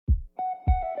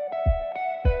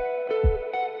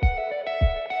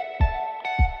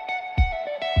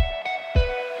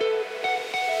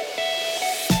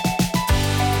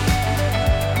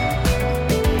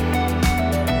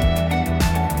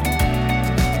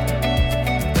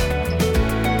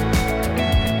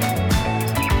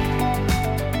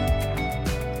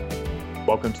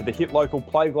the Hit Local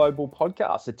Play Global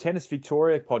podcast, a Tennis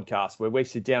Victoria podcast where we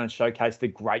sit down and showcase the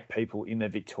great people in the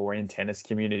Victorian tennis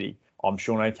community. I'm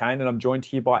Sean O'Kane and I'm joined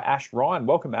here by Ash Ryan.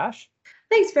 Welcome, Ash.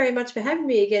 Thanks very much for having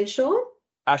me again, Sean.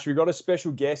 Ash, we've got a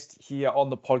special guest here on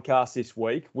the podcast this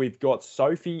week. We've got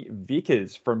Sophie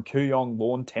Vickers from Kooyong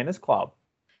Lawn Tennis Club.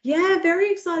 Yeah,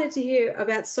 very excited to hear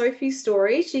about Sophie's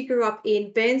story. She grew up in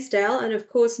Bairnsdale and, of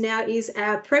course, now is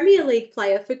our Premier League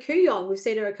player for Kooyong. We've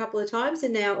seen her a couple of times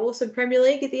and now also Premier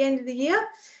League at the end of the year.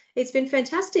 It's been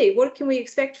fantastic. What can we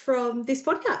expect from this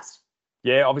podcast?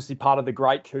 Yeah, obviously part of the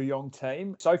great Kooyong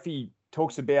team. Sophie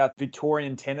talks about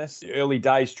Victorian tennis, early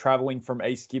days travelling from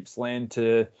East Gippsland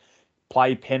to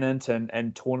play pennant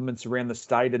and tournaments around the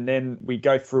state. And then we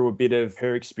go through a bit of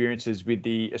her experiences with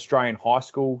the Australian high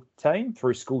school team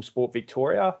through School Sport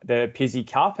Victoria, the Pizzey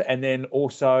Cup, and then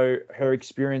also her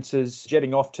experiences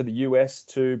jetting off to the US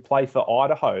to play for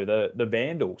Idaho, the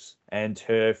Vandals, and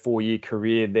her 4-year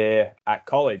career there at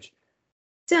college.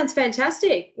 Sounds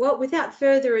fantastic. Well, without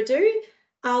further ado,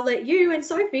 I'll let you and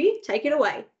Sophie take it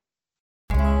away.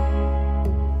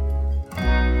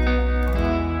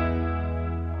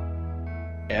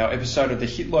 Our episode of the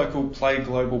Hit Local Play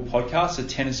Global podcast, a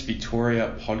Tennis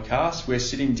Victoria podcast. We're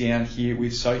sitting down here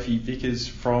with Sophie Vickers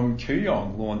from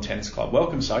Kooyong Lawn Tennis Club.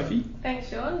 Welcome, Sophie. Thanks,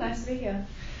 Sean. Nice to be here.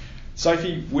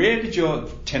 Sophie, where did your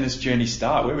tennis journey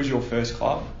start? Where was your first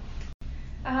club?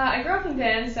 I grew up in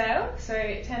Bairnsdale, so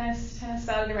tennis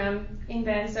started around in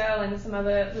Bairnsdale and some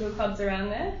other little clubs around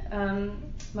there.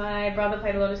 My brother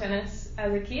played a lot of tennis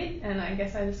as a kid, and I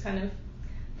guess I just kind of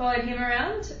followed him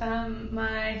around.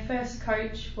 My first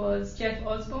coach was Jeff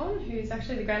Osborne, who's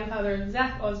actually the grandfather of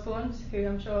Zach Osborne, who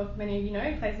I'm sure many of you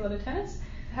know, plays a lot of tennis.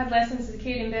 Had lessons as a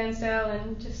kid in Bairnsdale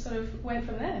and just sort of went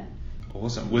from there.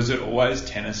 Awesome. Was it always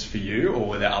tennis for you, or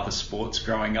were there other sports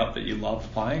growing up that you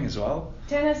loved playing as well?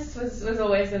 Tennis was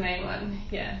always the main one,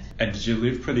 yeah. And did you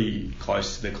live pretty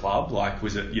close to the club? Like,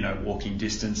 was it, walking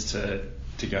distance to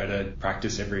go to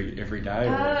practice every day?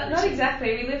 Not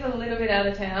exactly. We live a little bit out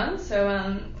of town,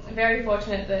 so very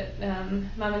fortunate that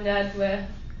Mum and Dad were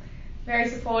very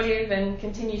supportive and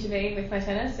continue to be with my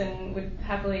tennis and would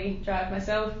happily drive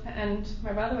myself and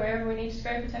my brother wherever we needed to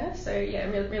go for tennis. So yeah,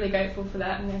 really grateful for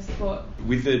that and their support.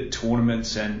 With the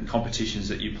tournaments and competitions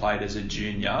that you played as a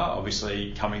junior,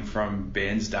 obviously coming from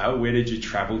Bairnsdale, where did you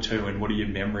travel to and what are your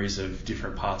memories of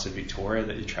different parts of Victoria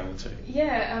that you travelled to?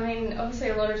 Yeah, I mean, obviously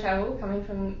a lot of travel coming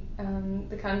from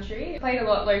the country. Played a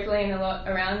lot locally and a lot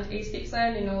around East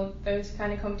Gippsland in all those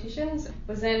kind of competitions.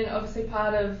 Was then obviously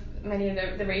part of many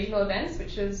of the regional events,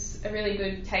 which was a really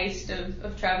good taste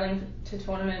of travelling to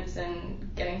tournaments and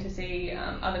getting to see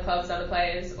other clubs, other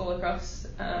players all across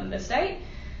the state.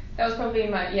 That was probably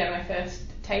my first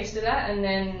taste of that. And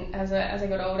then as I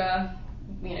got older,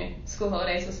 school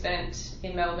holidays were spent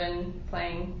in Melbourne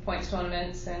playing points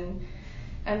tournaments and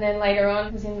then later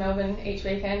on was in Melbourne each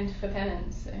weekend for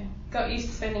pennant. So got used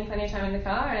to spending plenty of time in the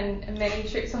car and many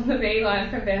trips on the V line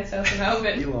from Bairnsdale to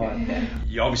Melbourne.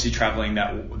 You're obviously travelling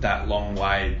that long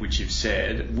way, which you've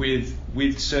said.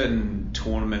 With certain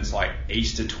tournaments like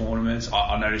Easter tournaments,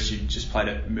 I noticed you just played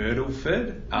at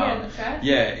Myrtleford. Yeah, that's right.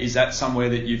 Yeah, is that somewhere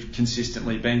that you've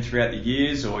consistently been throughout the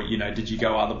years, or did you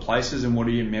go other places? And what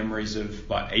are your memories of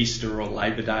like Easter or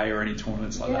Labor Day or any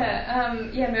tournaments like that?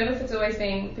 Myrtleford's always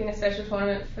been a special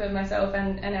tournament for myself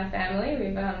and our family.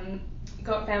 We've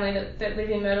got family that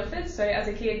live in Myrtleford, so as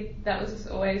a kid that was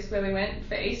always where we went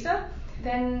for Easter.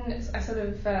 Then I sort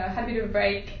of had a bit of a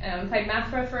break, played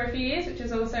Maffra for a few years, which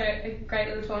was also a great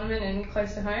little tournament and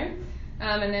close to home,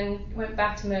 and then went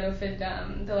back to Myrtleford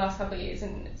the last couple of years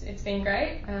and it's been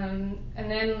great. And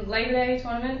then Labor Day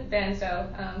tournament,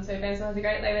 Bairnsdale. So Bairnsdale has a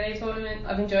great Labor Day tournament.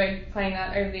 I've enjoyed playing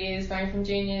that over the years, going from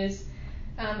juniors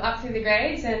up through the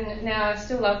grades, and now I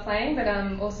still love playing, but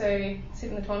also sit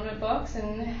in the tournament box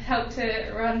and help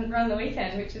to run the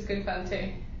weekend, which is good fun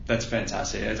too. That's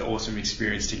fantastic. It's an awesome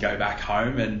experience to go back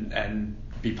home and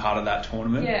be part of that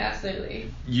tournament. Yeah,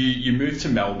 absolutely. You moved to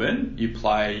Melbourne, you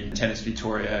play Tennis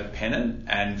Victoria pennant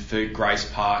and for Grace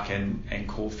Park and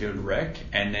Caulfield Rec,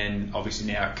 and then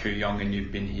obviously now at Kooyong, and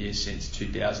you've been here since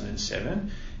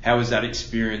 2007. How was that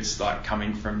experience, like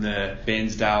coming from the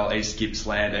Bairnsdale, East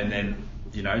Gippsland, and then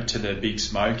to the big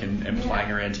smoke and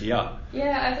playing around here?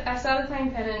 Yeah, I started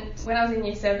playing pennant when I was in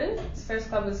year 7. The first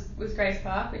club was Grace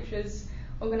Park, which was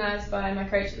organised by my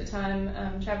coach at the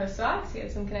time, Travis Sykes. He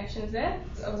had some connections there.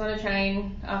 I was on a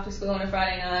train after school on a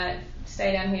Friday night,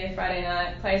 stay down here Friday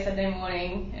night, play Saturday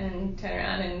morning and turn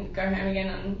around and go home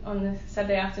again on the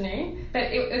Saturday afternoon. But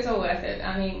it's all worth it.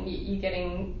 I mean, you're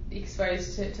getting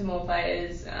exposed to more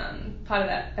players, part of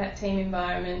that team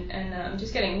environment, and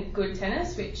just getting good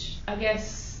tennis, which I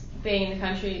guess being in the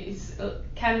country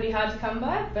can be hard to come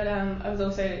by, but I was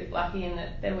also lucky in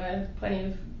that there were plenty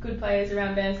of good players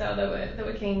around Bairnsdale that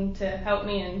were keen to help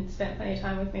me and spent plenty of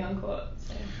time with me on court.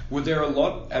 So. Were there a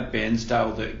lot at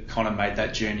Bairnsdale that kind of made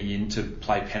that journey in to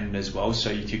play pennant as well, so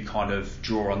you could kind of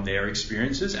draw on their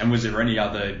experiences? And was there any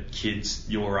other kids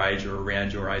your age or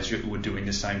around your age that were doing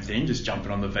the same thing, just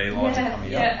jumping on the V line and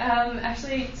coming up?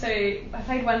 Actually, so I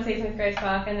played one season with Grace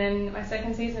Park, and then my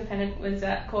second season of pennant was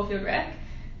at Caulfield Rec,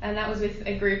 and that was with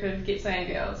a group of Gippsland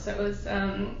girls. So it was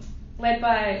led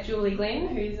by Julie Glynn,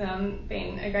 who's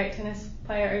been a great tennis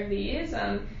player over the years.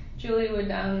 Julie would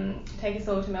take us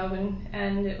all to Melbourne,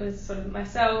 and it was sort of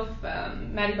myself,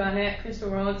 Maddie Barnett, Crystal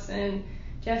Rawlinson,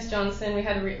 Jess Johnson. We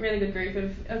had a really good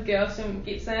group of girls from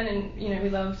Gippsland, and we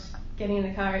loved getting in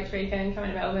the car each weekend,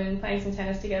 coming to Melbourne, playing some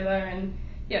tennis together, and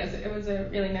it was a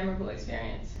really memorable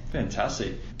experience.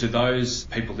 Fantastic. Do those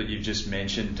people that you've just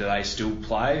mentioned, do they still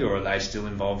play, or are they still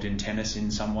involved in tennis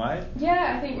in some way?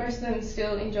 Yeah, I think most of them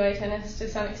still enjoy tennis to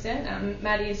some extent.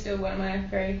 Maddie is still one of my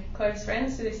very close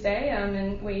friends to this day,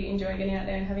 and we enjoy getting out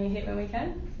there and having a hit when we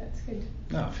can. So that's good.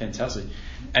 Oh, fantastic.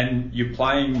 And you're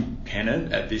playing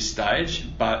pennant at this stage,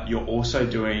 but you're also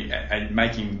doing and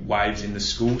making waves in the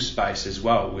school space as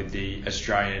well with the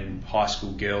Australian high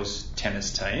school girls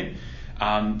tennis team.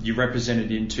 You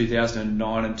represented in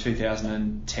 2009 and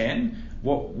 2010.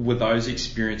 What were those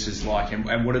experiences like,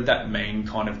 and what did that mean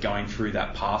kind of going through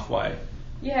that pathway?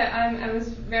 Yeah, I was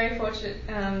very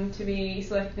fortunate to be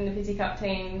selected in the Fizzy Cup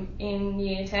team in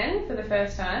year 10 for the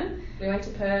first time. We went to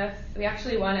Perth. We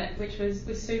actually won it, which was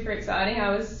super exciting.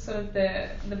 I was sort of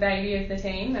the baby of the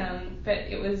team, but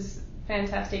it was a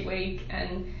fantastic week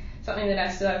and something that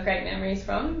I still have great memories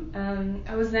from.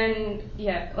 I was then,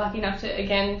 lucky enough to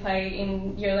again play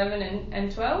in year 11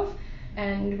 and 12,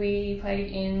 and we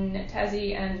played in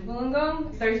Tassie and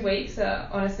Wollongong. Those weeks are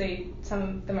honestly some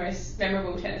of the most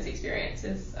memorable tennis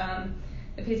experiences.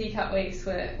 The Fizzy Cup weeks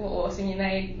were awesome. You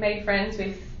made friends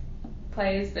with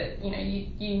players that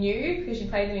you knew because you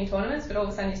played them in tournaments, but all of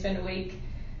a sudden you spend a week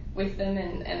with them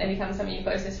and they become some of your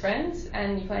closest friends,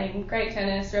 and you're playing great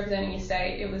tennis, representing your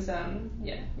state. It was a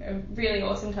really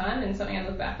awesome time and something I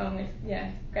look back on with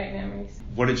great memories.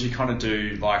 What did you kind of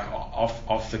do like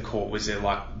off the court? Was there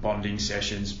like bonding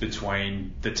sessions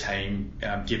between the team,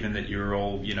 given that you were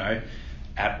all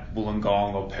at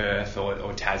Wollongong or Perth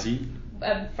or Tassie?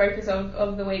 A focus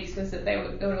of the weeks was that there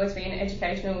would always be an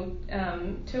educational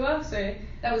tour, so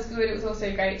that was good. It was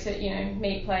also great to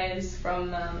meet players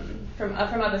from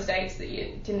other states that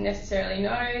you didn't necessarily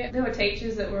know. There were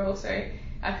teachers that were also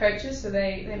our coaches, so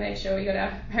they made sure we got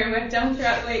our homework done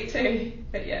throughout the week too.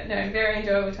 But very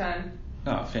enjoyable time.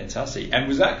 Oh, fantastic. And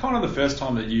was that kind of the first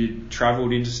time that you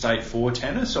travelled interstate for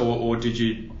tennis, or did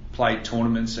you play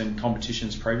tournaments and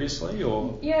competitions previously?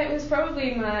 Or it was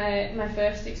probably my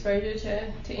first exposure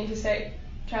to interstate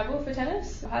travel for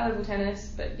tennis, high level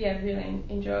tennis, but really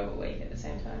enjoyable week at the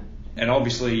same time. And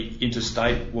obviously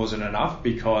interstate wasn't enough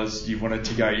because you wanted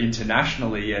to go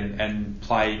internationally and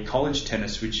play college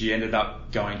tennis, which you ended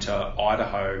up going to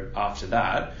Idaho after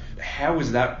that. How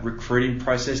was that recruiting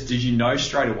process? Did you know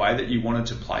straight away that you wanted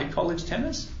to play college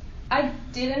tennis? I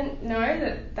didn't know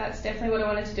that that's definitely what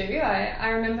I wanted to do. I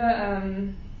remember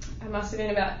I must have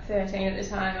been about 13 at the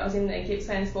time. I was in the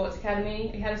Gippsland Sports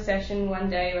Academy. We had a session one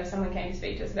day where someone came to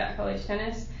speak to us about college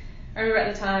tennis. I remember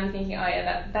at the time thinking,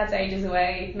 that's ages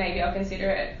away, maybe I'll consider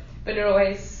it. But it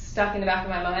always stuck in the back of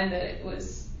my mind that it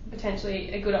was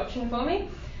potentially a good option for me.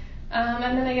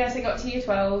 And then I guess I got to year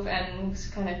 12 and was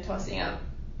kind of tossing up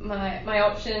my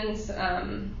options.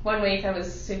 One week I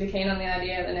was super keen on the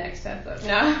idea, the next I thought,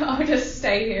 no, I'll just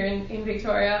stay here in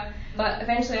Victoria. But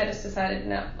eventually I just decided,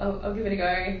 no, I'll give it a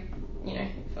go.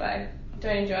 If I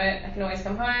don't enjoy it, I can always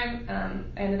come home.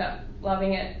 I ended up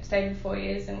loving it, stayed for 4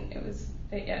 years, and it was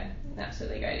an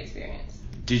absolutely great experience.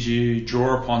 Did you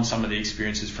draw upon some of the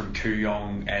experiences from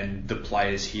Kooyong and the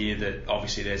players here? That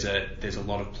obviously there's a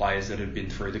lot of players that have been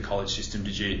through the college system.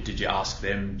 Did you ask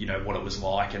them what it was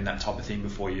like and that type of thing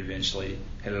before you eventually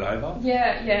headed over?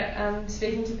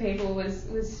 Speaking to people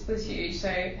was huge. So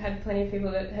had plenty of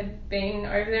people that had been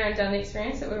over there and done the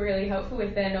experience that were really helpful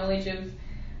with their knowledge of,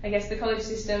 I guess, the college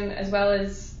system as well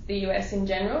as the US in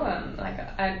general.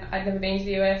 I'd never been to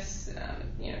the US.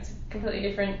 It's a completely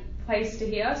different place to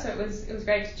here, so it was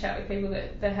great to chat with people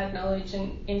that had knowledge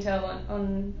and intel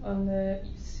on the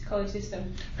college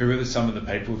system. Who were some of the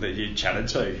people that you chatted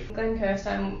to? Glenn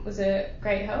Kirstein was a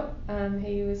great help.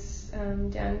 He was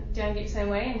down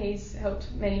Gippsland way, and he's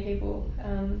helped many people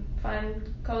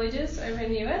find colleges over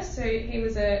in the US, so he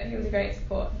was a great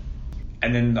support.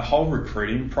 And then the whole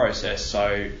recruiting process,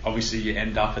 so obviously you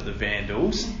end up at the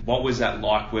Vandals. What was that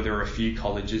like? Were there a few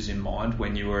colleges in mind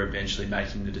when you were eventually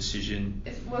making the decision?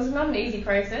 It was not an easy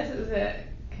process. It was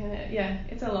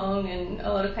it's a long and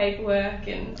a lot of paperwork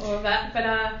and all of that.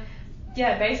 But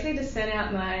basically just sent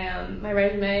out my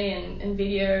resume and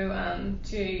video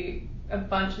to a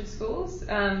bunch of schools,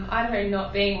 Idaho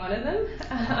not being one of them.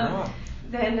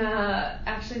 Then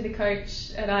actually the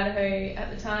coach at Idaho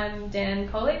at the time, Dan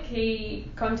Collick, he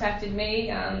contacted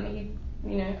me.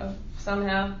 He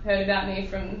somehow heard about me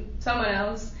from someone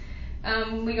else.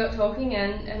 We got talking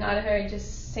and Idaho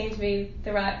just seemed to be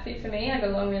the right fit for me. I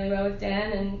got along really well with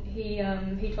Dan and he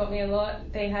taught me a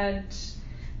lot. They had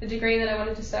the degree that I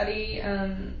wanted to study.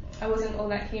 I wasn't all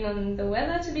that keen on the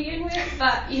weather to begin with,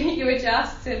 but you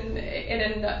adjust and it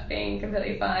ended up being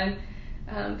completely fine.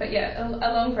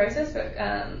 A long process, but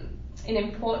an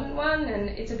important one, and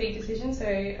it's a big decision, so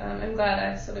I'm glad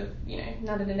I sort of,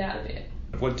 nutted it out a bit.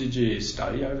 What did you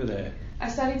study over there? I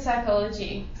studied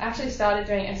psychology. I actually started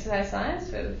doing exercise science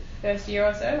for the first year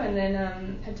or so, and then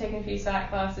had taken a few psych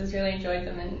classes, really enjoyed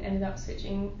them, and ended up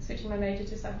switching my major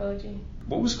to psychology.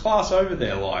 What was class over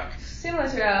there like? Similar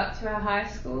to our high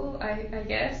school, I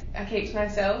guess. I keep to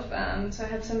myself, so I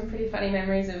have some pretty funny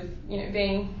memories of,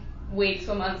 being weeks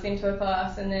or months into a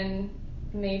class and then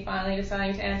me finally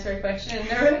deciding to answer a question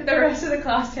and the rest of the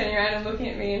class turning around and looking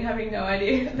at me and having no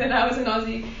idea that I was an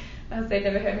Aussie, as they'd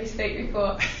never heard me speak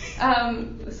before.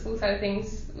 The school side of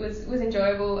things was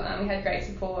enjoyable. We had great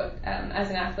support. As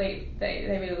an athlete, they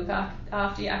really look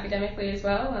after you academically as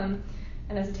well, and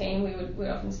as a team we would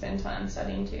often spend time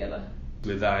studying together.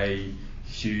 Were they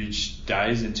huge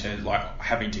days in terms of like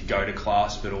having to go to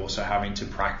class but also having to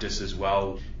practice as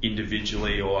well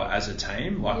individually or as a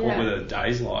team? What were the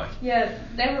days like? Yeah,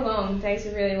 they were long. Days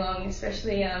were really long,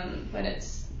 especially when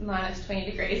it's minus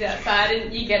 20 degrees outside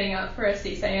and you're getting up for a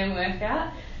 6 a.m.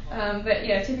 workout.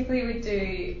 Typically we'd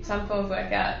do some form of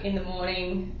workout in the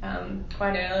morning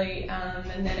quite early,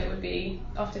 and then it would be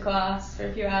off to class for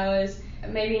a few hours.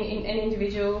 Maybe in an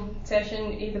individual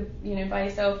session, either by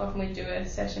yourself. Often we'd do a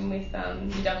session with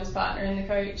your doubles partner and the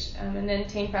coach, and then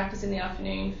team practice in the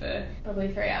afternoon for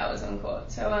probably 3 hours on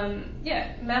court. So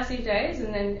massive days,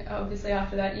 and then obviously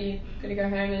after that you got to go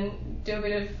home and do a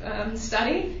bit of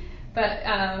study. But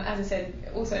as I said,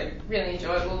 also really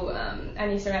enjoyable, and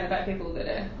you're surrounded by people that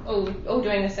are all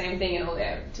doing the same thing and all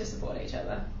there to support each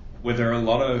other. Were there a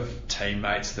lot of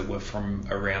teammates that were from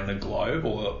around the globe,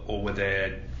 or were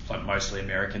there like mostly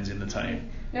Americans in the team?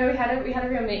 No, we had a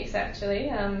real mix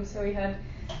actually. So we had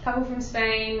a couple from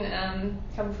Spain, a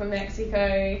couple from Mexico,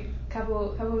 a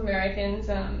couple of Americans,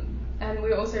 and we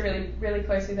were also really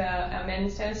close with our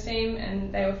men's tennis team,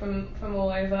 and they were from all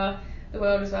over the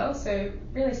world as well. So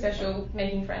really special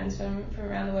making friends from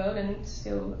around the world, and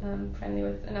still friendly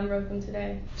with a number of them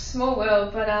today. Small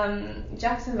world, but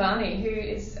Jackson Varney, who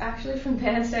is actually from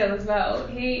Bairnsdale as well,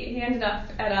 he ended up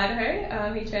at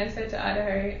Idaho. He transferred to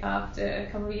Idaho after a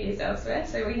couple of years elsewhere.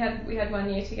 So we had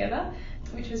 1 year together,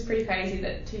 which was pretty crazy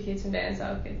that two kids from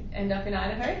Bairnsdale could end up in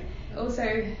Idaho. Also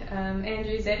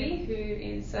Andrew Zeddy, who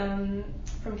is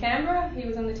from Canberra. He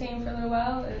was on the team for a little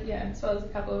while, as well as a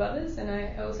couple of others. And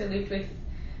I also lived with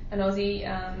an Aussie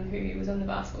who was on the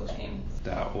basketball team.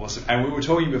 Awesome. And we were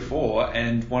talking before,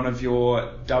 and one of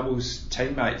your doubles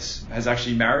teammates has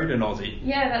actually married an Aussie.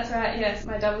 Yeah, that's right. Yes,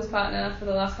 my doubles partner for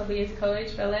the last couple of years of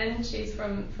college, Belen, she's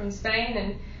from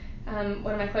Spain, and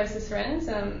one of my closest friends.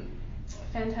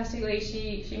 Fantastically,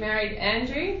 she married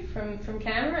Andrew from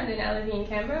Canberra, and they're now living in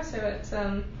Canberra. So it's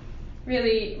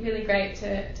really great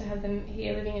to have them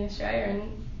here living in Australia, and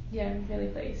I'm really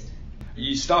pleased.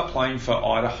 You start playing for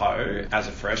Idaho as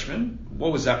a freshman.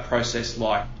 What was that process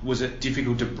like? Was it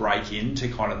difficult to break into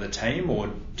kind of the team, or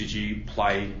did you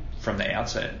play from the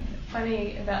outset?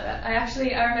 Funny about that.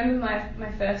 I remember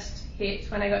my first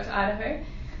hit when I got to Idaho.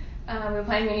 We were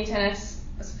playing mini tennis.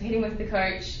 I was hitting with the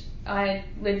coach. I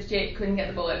legit couldn't get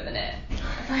the ball over the net.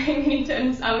 Playing mini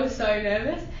tennis, I was so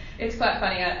nervous. It's quite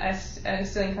funny. I'm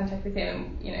still in contact with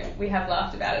him. We have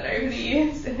laughed about it over the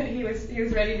years. he was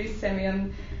ready to send me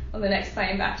on the next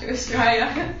plane back to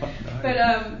Australia. Oh, no. But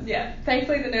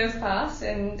thankfully the nerves passed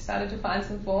and started to find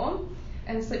some form,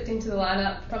 and slipped into the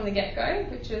lineup from the get-go,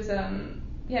 which was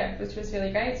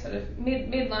really great. Sort of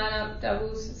mid lineup,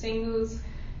 doubles, singles,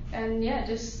 and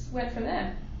just went from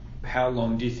there. How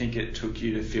long do you think it took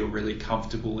you to feel really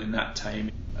comfortable in that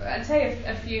team? I'd say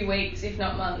a few weeks, if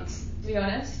not months, to be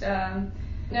honest.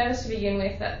 Nervous to begin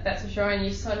with, that's for sure, and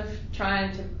you're sort of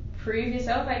trying to prove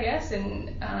yourself, I guess.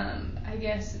 And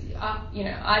I'd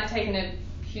taken a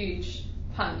huge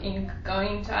punt in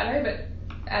going to Idaho, but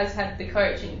as had the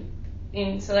coach in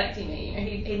in selecting me. You know,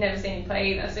 he'd never seen me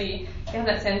play either, so you have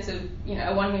that sense of, you know,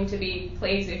 I want him to be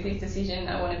pleased with his decision.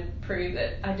 I want to prove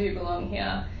that I do belong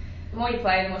here. The more you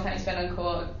play, the more time you spend on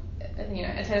court. You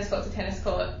know, a tennis court's a tennis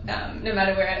court, no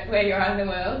matter where you are in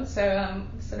the world. So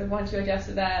sort of once you adjust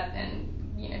to that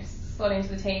and, you know, slot into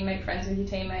the team, make friends with your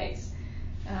teammates,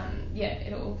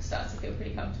 it all starts to feel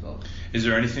pretty comfortable. Is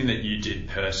there anything that you did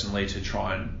personally to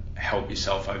try and help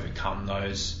yourself overcome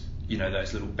those, you know,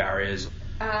 those little barriers?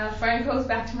 Phone calls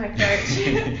back to my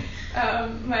coach.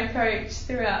 My coach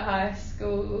throughout high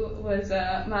school was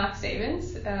Mark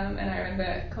Stevens, and I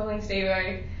remember calling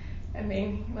Steve-O and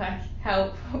being like,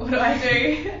 help, what do I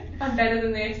do? I'm better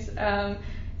than this.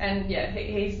 And yeah,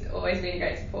 he's always been a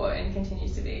great support and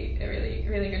continues to be a really,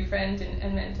 really good friend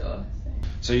and mentor.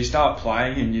 So you start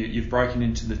playing and you've broken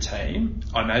into the team.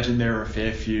 I imagine there are a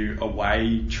fair few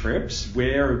away trips.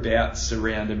 Whereabouts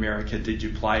around America did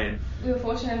you play in? We were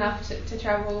fortunate enough to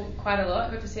travel quite a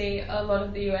lot. We got to see a lot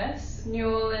of the US, New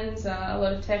Orleans, a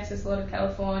lot of Texas, a lot of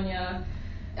California.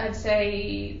 I'd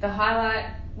say the highlight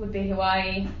would be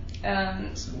Hawaii.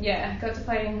 Got to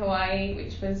play in Hawaii,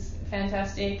 which was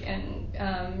fantastic and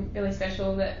really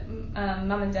special. That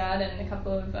mum and dad and a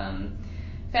couple of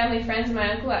family friends and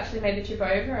my uncle actually made the trip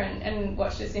over and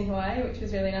watched us in Hawaii, which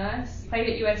was really nice. Played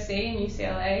at USC and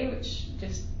UCLA, which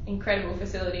just incredible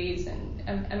facilities and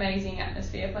amazing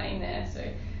atmosphere playing there. So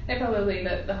they're probably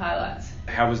the highlights.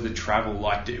 How was the travel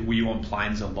like? Were you on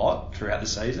planes a lot throughout the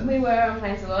season? We were on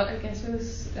planes a lot. I guess it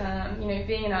was,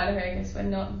 being in Idaho, I guess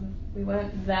we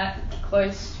weren't that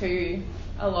close to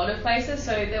a lot of places,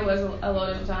 so there was a lot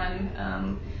of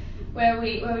time where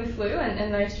we flew,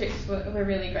 and those trips were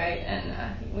really great, and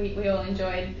I think we all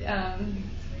enjoyed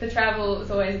the travel. It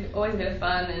was always a bit of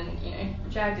fun, and, you know,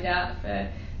 dragged it out for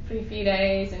a few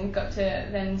days and got to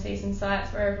then see some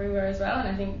sights wherever we were as well. And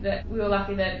I think that we were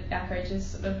lucky that our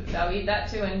coaches sort of valued that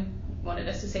too and wanted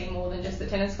us to see more than just the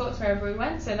tennis courts wherever we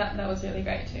went, so that was really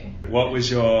great too. What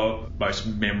was your most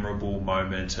memorable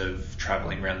moment of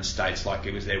travelling around the States? Like,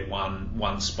 was there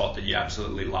one spot that you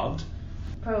absolutely loved?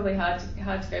 Probably hard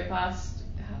to go past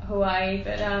Hawaii,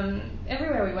 but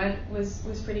everywhere we went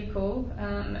was pretty cool,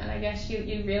 and I guess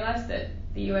you realise that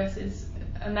the US is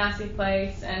a massive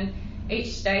place and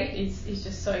each state is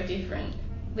just so different.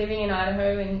 Living in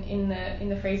Idaho in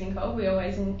the freezing cold, we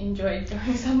always enjoyed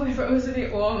going somewhere where it was a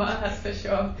bit warmer, that's for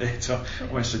sure. It's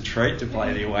almost a treat to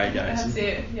play the away games. That's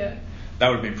it, yeah. That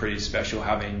would have been pretty special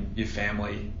having your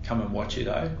family come and watch you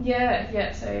though.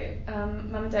 Yeah. So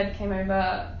mum and dad came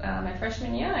over my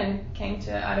freshman year and came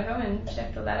to Idaho and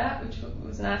checked all that out, which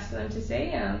was nice for them to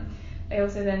see. They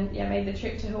also then made the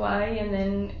trip to Hawaii and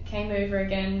then came over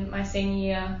again my senior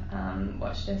year,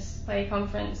 watched us play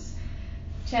conference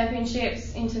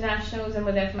championships, internationals, and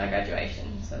were there for my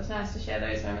graduation. So it was nice to share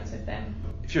those moments with them.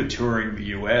 If you're touring the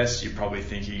US, you're probably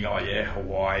thinking,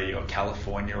 Hawaii or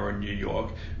California or New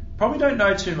York. Probably don't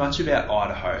know too much about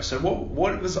Idaho. So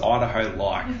what was Idaho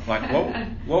like? Like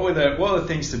what were the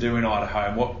things to do in Idaho,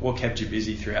 and what kept you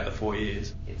busy throughout the 4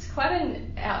 years? It's quite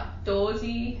an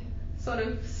outdoorsy sort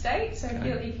of state. So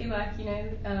if you like,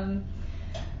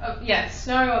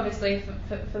 snow obviously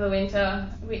for the winter,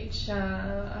 which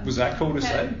was that cool to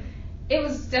see? It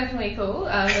was definitely cool.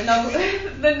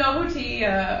 The novelty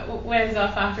wears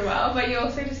off after a while, but you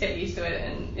also just get used to it,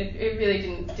 and it really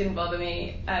didn't bother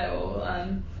me at all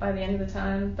by the end of the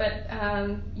time. But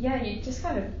you just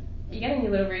you get in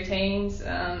your little routines,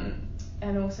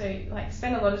 and also like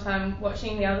spend a lot of time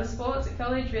watching the other sports at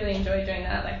college. Really enjoyed doing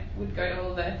that. Like, would go to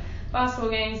all the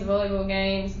basketball games, the volleyball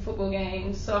games, the football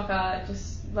games, soccer.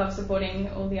 Just love supporting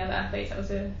all the other athletes. That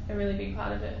was a really big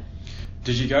part of it.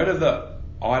 Did you go to the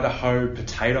Idaho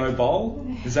Potato Bowl?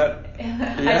 Is that?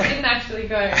 I didn't actually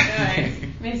go. No,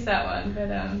 missed that one. But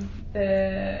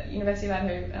the University of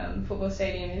Idaho football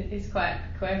stadium is quite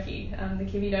quirky. The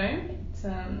Kiwi Dome. It's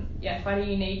quite a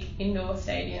unique indoor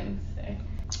stadium. So.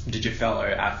 Did your fellow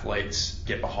athletes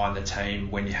get behind the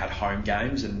team when you had home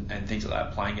games and things like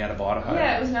that playing out of Idaho?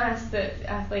 Yeah, it was nice that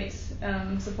athletes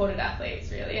supported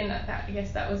athletes really, and I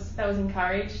guess that was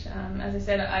encouraged. As I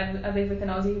said, I live with an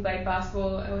Aussie who played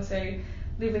basketball. I also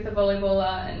live with a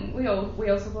volleyballer, and we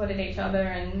all supported each other,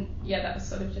 and that was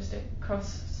sort of just a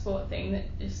cross sport thing that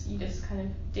you just kind of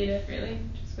did it really,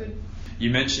 which is good. You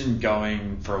mentioned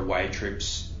going for away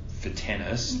trips for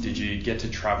tennis. Mm-hmm. Did you get to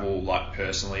travel like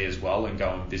personally as well and go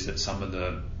and visit some of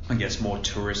the, I guess, more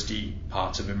touristy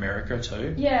parts of America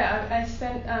too? Yeah, I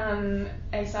spent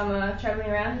a summer traveling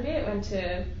around a bit. Went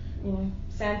to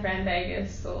San Fran,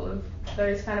 Vegas, all of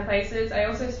those kind of places. I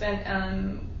also spent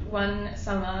one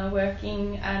summer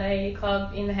working at a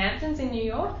club in the Hamptons in New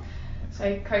York. So So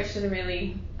I coached at a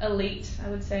really elite, I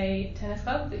would say, tennis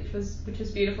club, which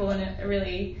was beautiful and a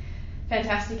really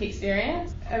fantastic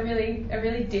experience. A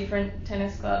really different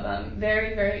tennis club,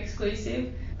 very, very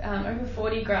exclusive. Over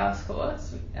 40 grass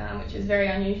courts, which is very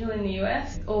unusual in the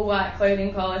US. All white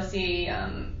clothing policy,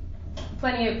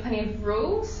 plenty of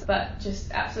rules, but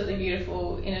just absolutely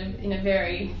beautiful in a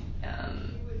very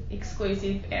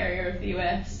exclusive area of the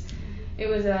US. It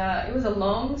was a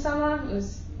long summer. It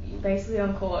was basically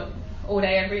on court all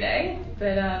day, every day,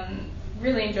 but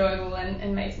really enjoyable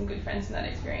and made some good friends in that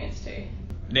experience too.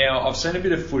 Now, I've seen a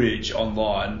bit of footage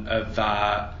online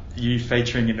of you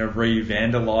featuring in a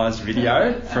re-vandalised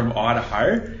video from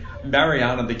Idaho.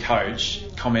 Mariana, the coach,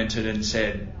 commented and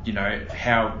said, you know,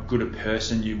 how good a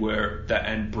person you were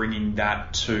and bringing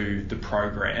that to the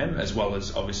program, as well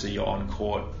as obviously your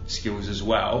on-court skills as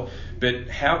well. But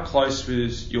how close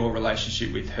was your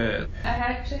relationship with her? I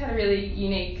actually had a really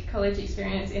unique college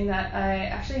experience in that I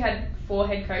actually had 4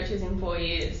 head coaches in 4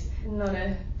 years. Not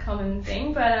a common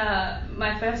thing, but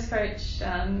my first coach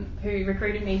who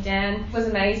recruited me, Dan, was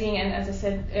amazing, and as I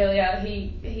said earlier,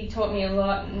 he taught me a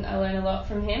lot and I learned a lot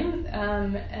from him.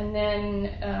 And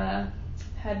then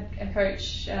had a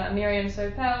coach, Miriam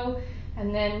Sopel,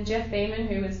 and then Jeff Beeman,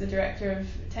 who was the director of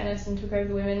tennis and took over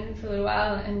the women for a little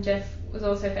while, and Jeff was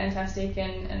also fantastic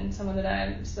and someone that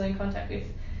I'm still in contact with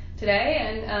today.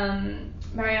 And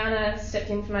Mariana stepped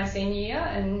in for my senior year,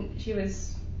 and she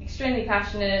was extremely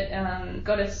passionate,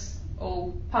 got us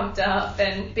all pumped up,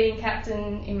 and being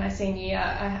captain in my senior year,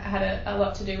 I had a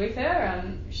lot to do with her.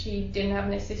 She didn't have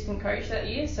an assistant coach that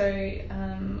year, so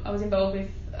I was involved with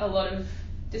a lot of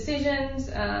decisions.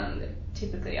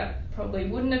 Typically I probably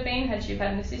wouldn't have been had she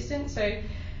had an assistant, so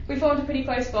we formed a pretty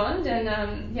close bond, and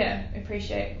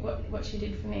appreciate what she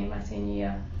did for me in my senior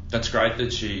year. That's great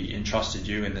that she entrusted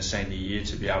you in the senior year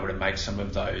to be able to make some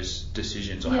of those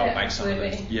decisions, or help make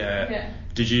absolutely. some of those. Yeah.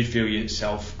 Did you feel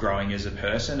yourself growing as a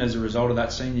person as a result of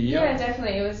that senior year? Yeah,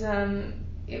 definitely.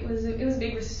 It was a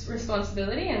big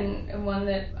responsibility, and one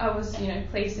that I was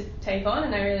pleased to take on,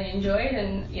 and I really enjoyed.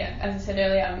 And as I said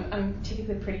earlier, I'm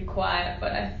typically pretty quiet,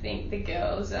 but I think the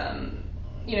girls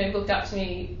looked up to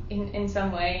me in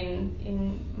some way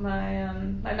in my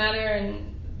my manner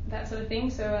and that sort of thing.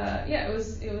 So it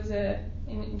was an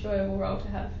enjoyable role to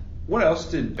have. What else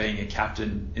did being a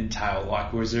captain entail?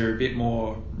 Like, was there a bit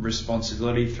more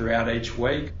responsibility throughout each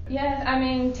week? Yeah, I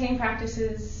mean, team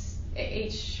practices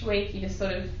each week, you just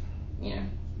sort of,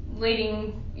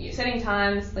 setting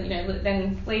times,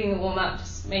 then leading the warm up,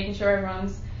 just making sure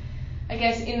everyone's, I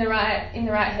guess, in the right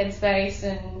headspace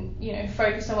and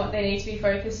focused on what they need to be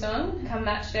focused on. Come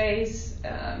match days,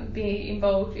 be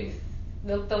involved with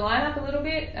the lineup a little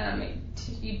bit.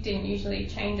 You didn't usually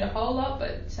change a whole lot,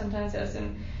 but sometimes there were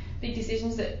some big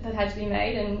decisions that had to be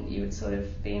made, and you would sort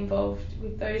of be involved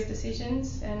with those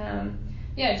decisions. And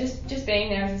just being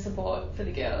there as a support for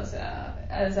the girls.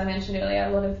 As I mentioned earlier,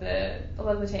 a lot of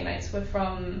the teammates were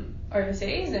from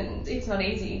overseas, and it's not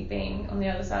easy being on the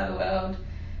other side of the world.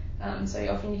 So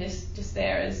often you're just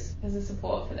there as a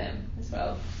support for them as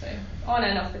well. So on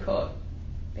and off the court,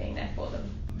 being there for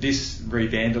them. This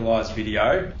re-vandalised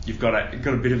video, you've got a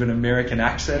bit of an American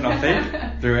accent, I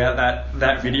think, throughout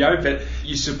that video, but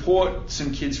you support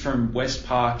some kids from West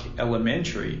Park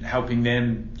Elementary, helping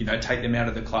them, take them out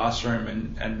of the classroom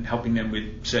and helping them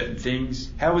with certain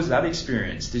things. How was that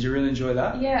experience? Did you really enjoy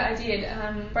that? Yeah, I did.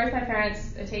 Both my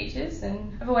parents are teachers,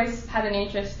 and I've always had an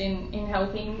interest in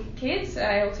helping kids.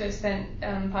 I also spent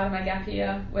part of my gap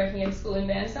year working at a school in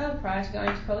Bairnsdale prior to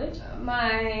going to college.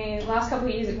 My last couple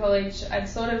of years at college, I'd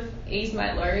sort of eased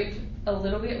my load a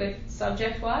little bit with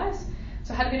subject-wise,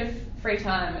 so I had a bit of free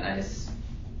time, and I just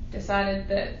decided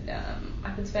that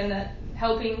I could spend that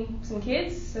helping some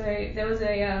kids. So there was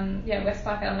a West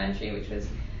Park Elementary, which was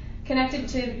connected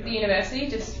to the university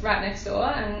just right next door,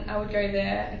 and I would go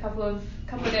there a couple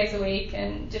of days a week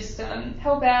and just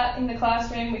help out in the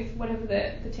classroom with whatever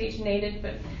the teacher needed,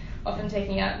 but often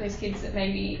taking out those kids that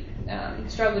maybe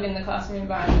struggled in the classroom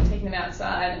environment, taking them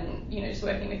outside and just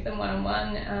working with them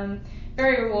one-on-one.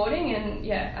 Very rewarding,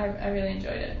 and I really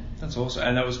enjoyed it. That's awesome.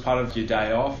 And that was part of your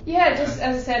day off? Yeah, just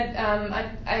as I said,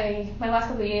 my last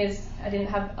couple of years I didn't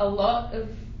have a lot of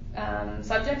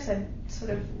subjects. I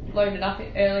sort of loaded up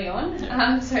it early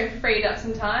on, so freed up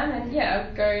some time, and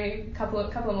I'd go a couple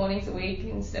of mornings a week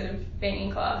instead of being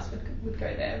in class. Would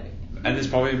go there. And there's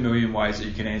probably a million ways that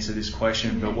you can answer this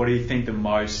question, but what do you think the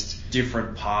most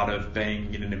different part of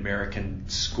being in an American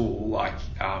school, like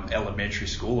elementary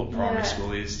school or primary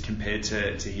school, is compared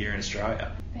to here in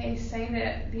Australia? They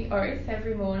say the oath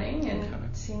every morning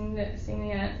and sing the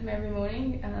anthem every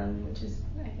morning, which is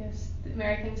I guess the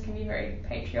Americans can be very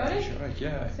patriotic.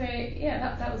 Yeah. So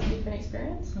yeah, that was a different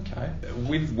experience. Okay.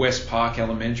 With West Park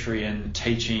Elementary and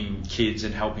teaching kids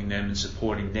and helping them and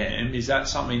supporting them, is that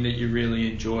something that you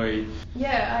really enjoy?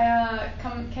 Yeah,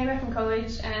 I came back from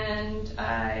college and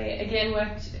I again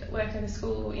worked at a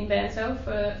school in Bairnsdale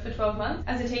for 12 months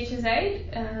as a teacher's aide,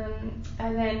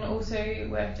 and then also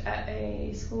worked at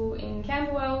a school in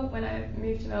Camberwell when I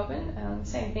moved to Melbourne.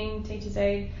 Same thing, teacher's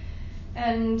aide.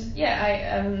 And yeah, I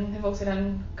have also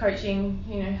done coaching,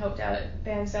 helped out at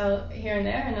Bairnsdale here and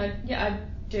there, and I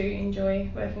do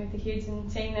enjoy working with the kids and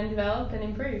seeing them develop and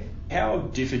improve. How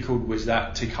difficult was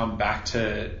that to come back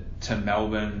to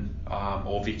Melbourne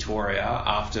or Victoria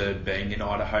after being in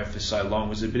Idaho for so long?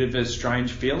 Was it a bit of a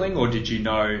strange feeling, or did you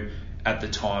know at the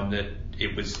time that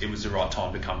it was the right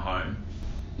time to come home?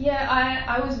 Yeah,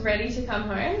 I was ready to come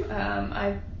home.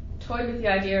 I toyed with the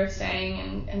idea of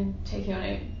staying and taking on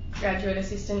a graduate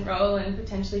assistant role and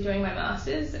potentially doing my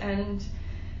master's, and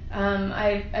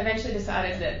I eventually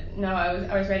decided that no,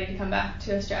 I was ready to come back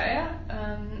to Australia.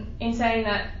 In saying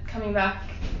that, coming back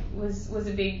was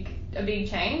a big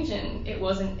change, and it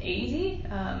wasn't easy.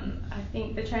 I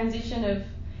think the transition of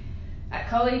at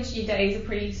college, your days are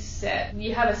pretty set.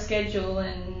 You have a schedule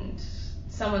and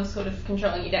someone's sort of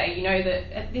controlling your day. You know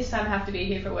that at this time I have to be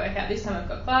here for a workout, this time I've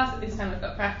got class, at this time I've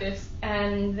got practice,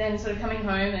 and then sort of coming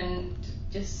home and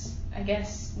just, I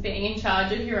guess, being in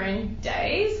charge of your own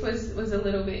days was a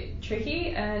little bit tricky.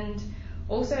 And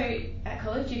also at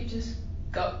college, you've just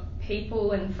got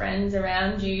people and friends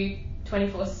around you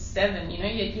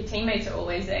 24/7. Your teammates are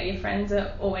always there, your friends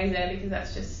are always there, because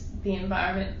that's just the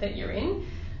environment that you're in.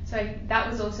 So that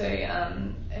was also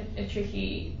a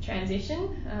tricky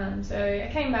transition. So I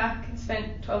came back,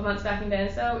 spent 12 months back in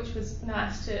Vandals, which was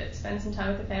nice to spend some time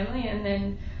with the family, and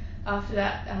then after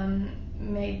that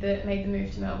made the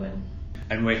move to Melbourne.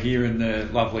 And we're here in the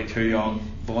lovely Kooyong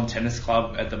Lawn Tennis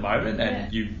Club at the moment,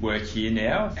 and you work here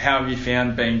now. How have you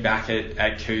found being back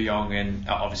at Kooyong? And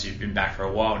obviously you've been back for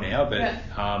a while now, but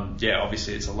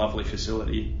obviously it's a lovely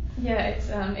facility. Yeah,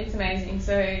 it's amazing.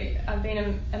 So I've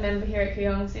been a member here at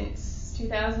Kooyong since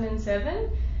 2007,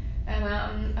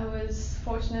 and I was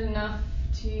fortunate enough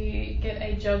to get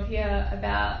a job here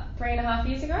about 3.5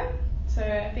 years ago. So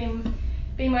I've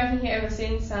been working here ever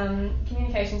since,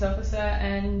 communications officer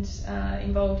and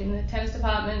involved in the tennis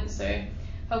department, so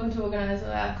helping to organise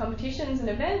all our competitions and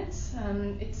events.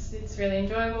 It's really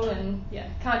enjoyable, and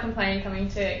can't complain coming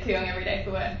to Kooyong every day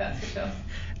for work, that's for sure.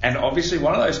 And obviously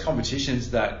one of those competitions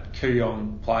that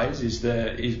Kooyong plays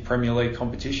is Premier League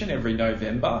competition every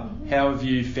November. Mm-hmm. How have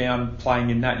you found playing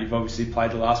in that? You've obviously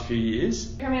played the last few years.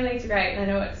 Premier League's great, and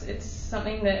I know it's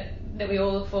something that we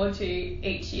all look forward to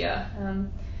each year.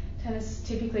 Tennis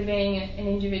typically being an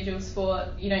individual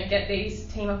sport, you don't get these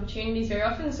team opportunities very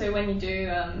often, so when you do,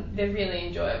 they're really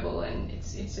enjoyable, and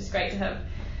it's just great to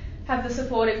have the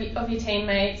support of your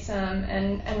teammates,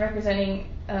 and representing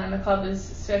a club as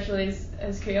special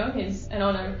as Kooyong is an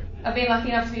honour. I've been lucky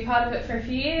enough to be part of it for a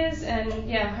few years, and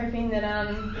hoping that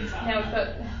now we've got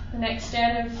the next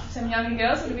gen of some younger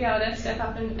girls that'll be able to step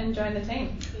up and join the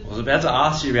team. I was about to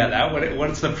ask you about that.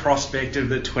 What's the prospect of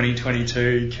the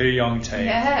 2022 Kooyong team?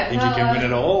 Yeah, think you can win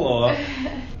it all, or?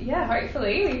 Yeah,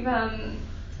 hopefully.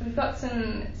 We've got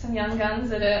some young guns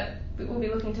that will be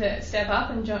looking to step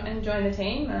up and join the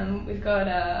team. We've got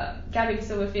Gabby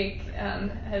Silverfick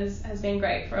has been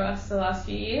great for us the last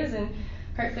few years, and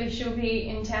hopefully she'll be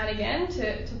in town again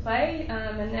to play.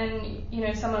 And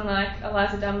then someone like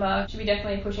Eliza Dunbar should be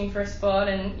definitely pushing for a spot,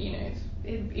 and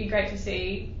it'd be great to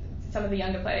see some of the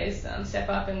younger players step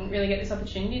up and really get this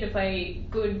opportunity to play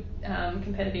good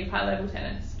competitive high level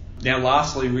tennis. Now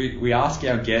lastly, we ask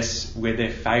our guests where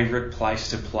their favourite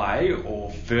place to play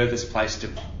or furthest place to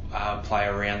play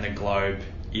around the globe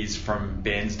is from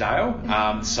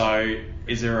Bairnsdale. So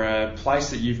is there a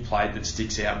place that you've played that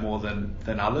sticks out more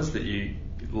than others that you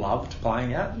loved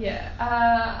playing at? Yeah,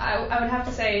 I would have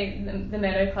to say the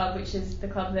Meadow Club, which is the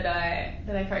club that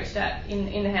I coached at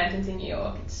in the Hamptons in New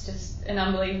York. It's just an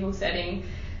unbelievable setting.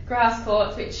 Grass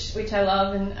courts, which I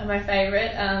love and are my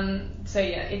favourite. So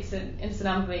yeah, it's an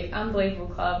unbelievable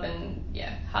club, and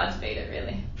hard to beat it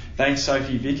really. Thanks,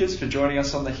 Sophie Vickers, for joining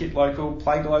us on the Hit Local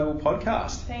Play Global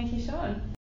podcast. Thank you,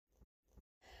 Sean.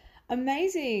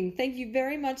 Amazing. Thank you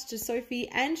very much to Sophie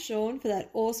and Sean for that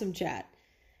awesome chat.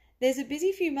 There's a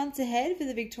busy few months ahead for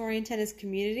the Victorian tennis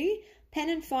community.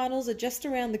 Pennant finals are just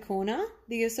around the corner.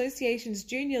 The association's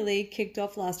Junior League kicked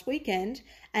off last weekend,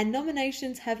 and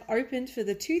nominations have opened for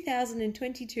the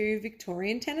 2022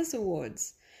 Victorian Tennis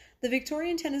Awards. The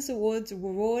Victorian Tennis Awards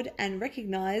reward and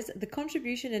recognise the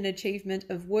contribution and achievement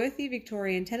of worthy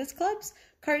Victorian tennis clubs,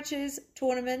 coaches,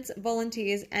 tournaments,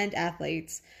 volunteers and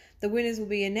athletes. The winners will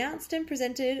be announced and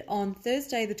presented on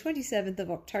Thursday the 27th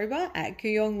of October at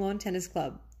Kooyong Lawn Tennis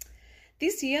Club.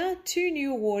 This year, 2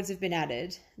 new awards have been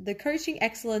added. The Coaching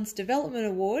Excellence Development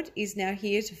Award is now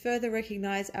here to further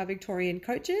recognise our Victorian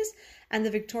coaches, and the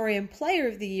Victorian Player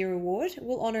of the Year Award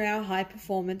will honour our high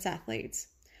performance athletes.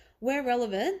 Where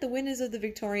relevant, the winners of the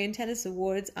Victorian Tennis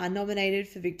Awards are nominated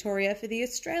for Victoria for the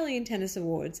Australian Tennis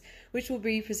Awards, which will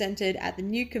be presented at the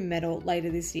Newcombe Medal later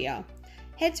this year.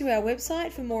 Head to our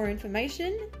website for more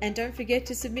information and don't forget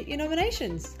to submit your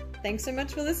nominations. Thanks so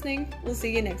much for listening. We'll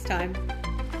see you next time.